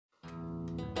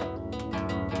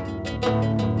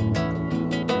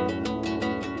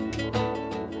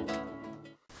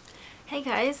Hey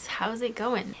guys, how's it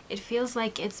going? It feels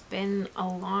like it's been a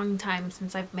long time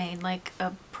since I've made like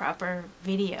a proper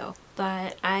video,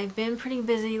 but I've been pretty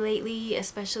busy lately,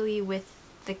 especially with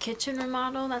the kitchen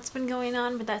remodel that's been going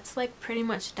on, but that's like pretty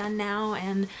much done now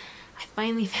and I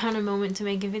finally found a moment to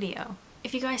make a video.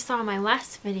 If you guys saw my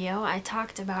last video, I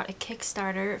talked about a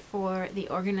Kickstarter for the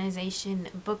organization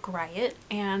Book Riot,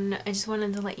 and I just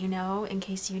wanted to let you know, in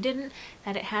case you didn't,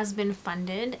 that it has been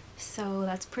funded, so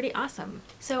that's pretty awesome.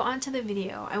 So on to the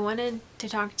video. I wanted to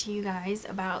talk to you guys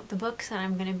about the books that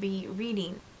I'm going to be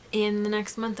reading in the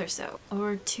next month or so,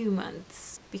 or 2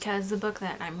 months, because the book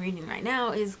that I'm reading right now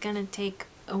is going to take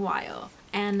a while,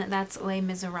 and that's Les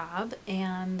Miserables.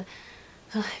 And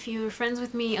if you were friends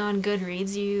with me on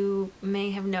Goodreads, you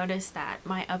may have noticed that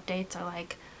my updates are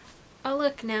like, oh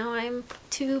look, now I'm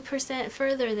 2%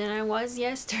 further than I was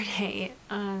yesterday.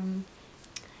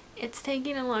 It's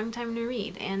taking a long time to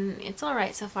read, and it's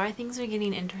alright so far. Things are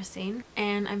getting interesting,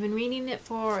 and I've been reading it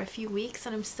for a few weeks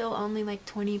and I'm still only like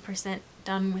 20%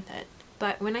 done with it.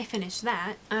 But when I finish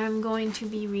that, I'm going to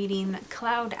be reading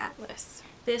Cloud Atlas.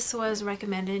 This was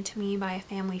recommended to me by a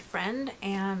family friend,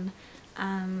 and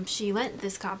she lent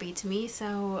this copy to me,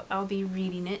 so I'll be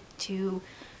reading it to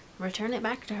return it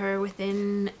back to her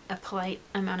within a polite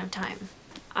amount of time.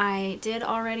 I did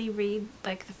already read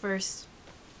like the first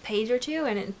page or two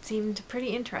and it seemed pretty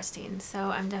interesting, so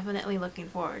I'm definitely looking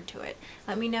forward to it.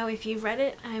 Let me know if you've read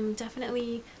it. I'm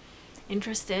definitely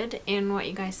interested in what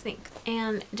you guys think.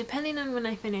 And depending on when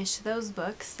I finish those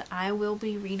books, I will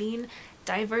be reading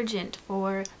Divergent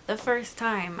for the first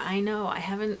time. I know, I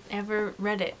haven't ever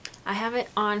read it. I have it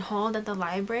on hold at the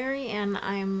library and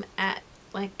I'm at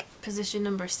like position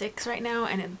number 6 right now,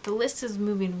 and the list is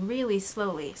moving really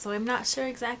slowly, so I'm not sure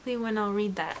exactly when I'll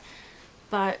read that,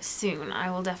 but soon I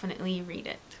will definitely read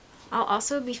it. I'll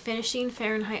also be finishing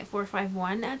Fahrenheit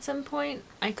 451 at some point.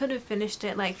 I could have finished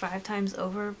it like 5 times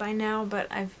over by now, but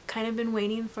I've kind of been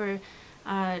waiting for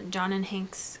John and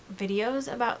Hank's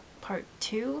videos about part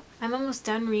 2. I'm almost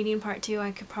done reading part 2. I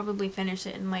could probably finish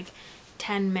it in like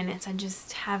 10 minutes. I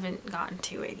just haven't gotten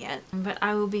to it yet, but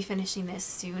I will be finishing this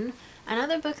soon.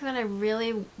 Another book that I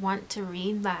really want to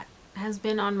read that has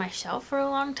been on my shelf for a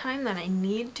long time that I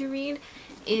need to read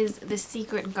is The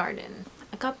Secret Garden.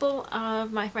 A couple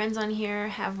of my friends on here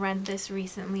have read this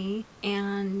recently,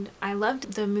 and I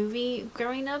loved the movie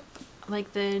growing up,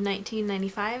 like the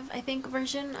 1995 I think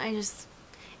version.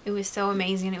 It was so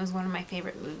amazing. It was one of my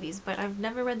favorite movies, but I've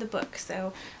never read the book,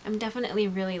 so I'm definitely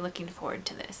really looking forward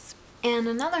to this. And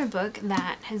another book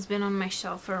that has been on my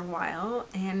shelf for a while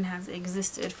and has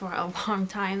existed for a long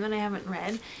time that I haven't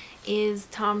read is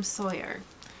Tom Sawyer.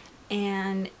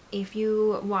 And if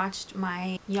you watched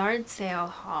my yard sale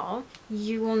haul,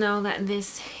 you will know that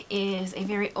this is a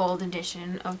very old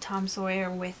edition of Tom Sawyer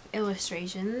with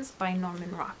illustrations by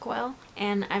Norman Rockwell.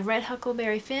 And I've read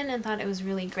Huckleberry Finn and thought it was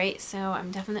really great, so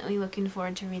I'm definitely looking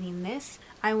forward to reading this.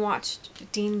 I watched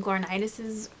Dean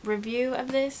Gornitis' review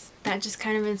of this. That just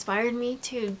kind of inspired me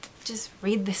to just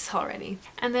read this already.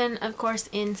 And then, of course,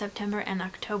 in September and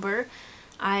October,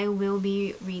 I will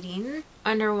be reading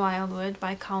Under Wildwood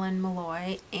by Colin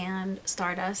Meloy and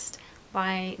Stardust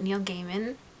by Neil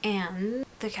Gaiman and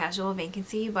The Casual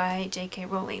Vacancy by J.K.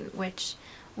 Rowling, which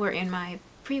were in my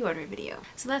pre-order video.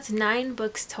 So that's 9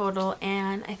 books total,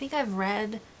 and I think I've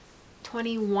read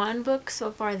 21 books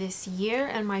so far this year,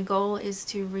 and my goal is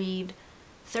to read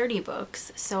 30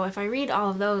 books. So if I read all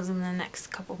of those in the next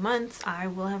couple months, I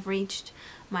will have reached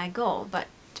my goal. But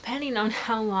depending on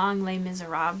how long Les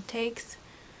Miserables takes,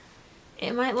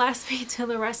 it might last me till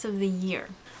the rest of the year.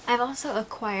 I've also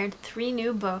acquired 3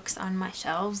 new books on my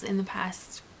shelves in the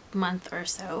past month or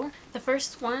so. The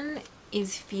first one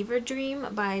is Fever Dream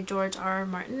by George R. R.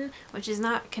 Martin, which is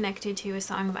not connected to A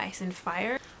Song of Ice and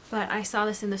Fire, but I saw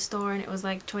this in the store and it was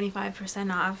like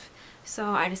 25% off, so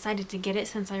I decided to get it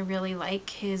since I really like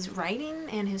his writing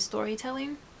and his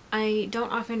storytelling. I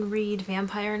don't often read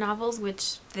vampire novels,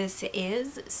 which this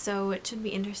is, so it should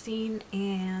be interesting,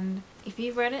 and if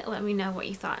you've read it, let me know what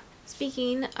you thought.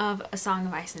 Speaking of A Song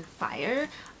of Ice and Fire,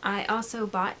 I also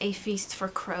bought A Feast for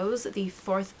Crows, the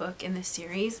 4th book in the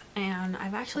series, and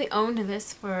I've actually owned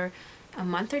this for a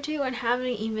month or two and haven't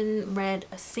even read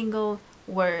a single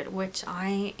word, which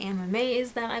I am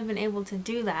amazed that I've been able to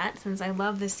do that since I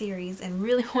love the series and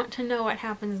really want to know what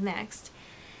happens next.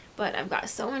 But I've got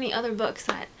so many other books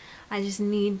that I just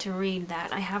need to read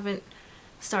that I haven't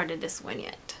started this one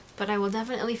yet. But I will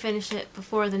definitely finish it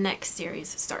before the next series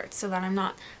starts so that I'm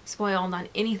not spoiled on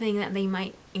anything that they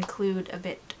might include a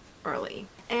bit early.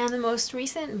 And the most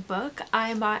recent book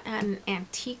I bought at an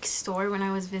antique store when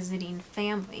I was visiting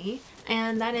family,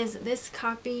 and that is this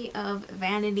copy of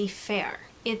Vanity Fair.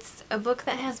 It's a book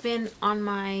that has been on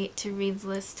my to-reads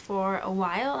list for a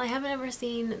while. I haven't ever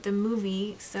seen the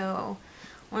movie, so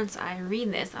once I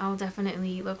read this, I'll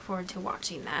definitely look forward to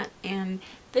watching that. And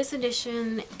this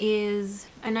edition is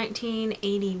a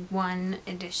 1981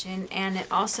 edition, and it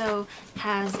also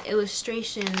has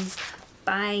illustrations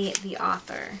by the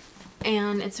author.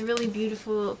 And it's a really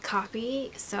beautiful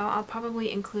copy, so I'll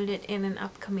probably include it in an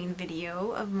upcoming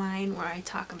video of mine where I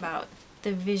talk about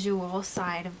the visual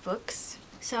side of books.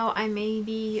 So I may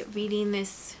be reading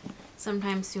this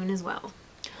sometime soon as well.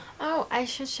 Oh, I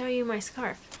should show you my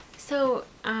scarf. So,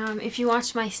 if you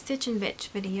watched my Stitch and Bitch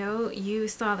video, you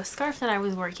saw the scarf that I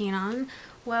was working on.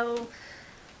 Well,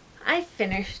 I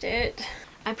finished it.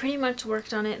 I pretty much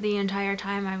worked on it the entire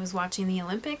time I was watching the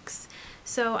Olympics,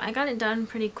 so I got it done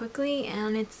pretty quickly,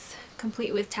 and it's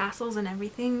complete with tassels and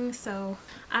everything, so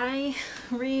I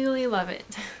really love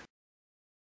it.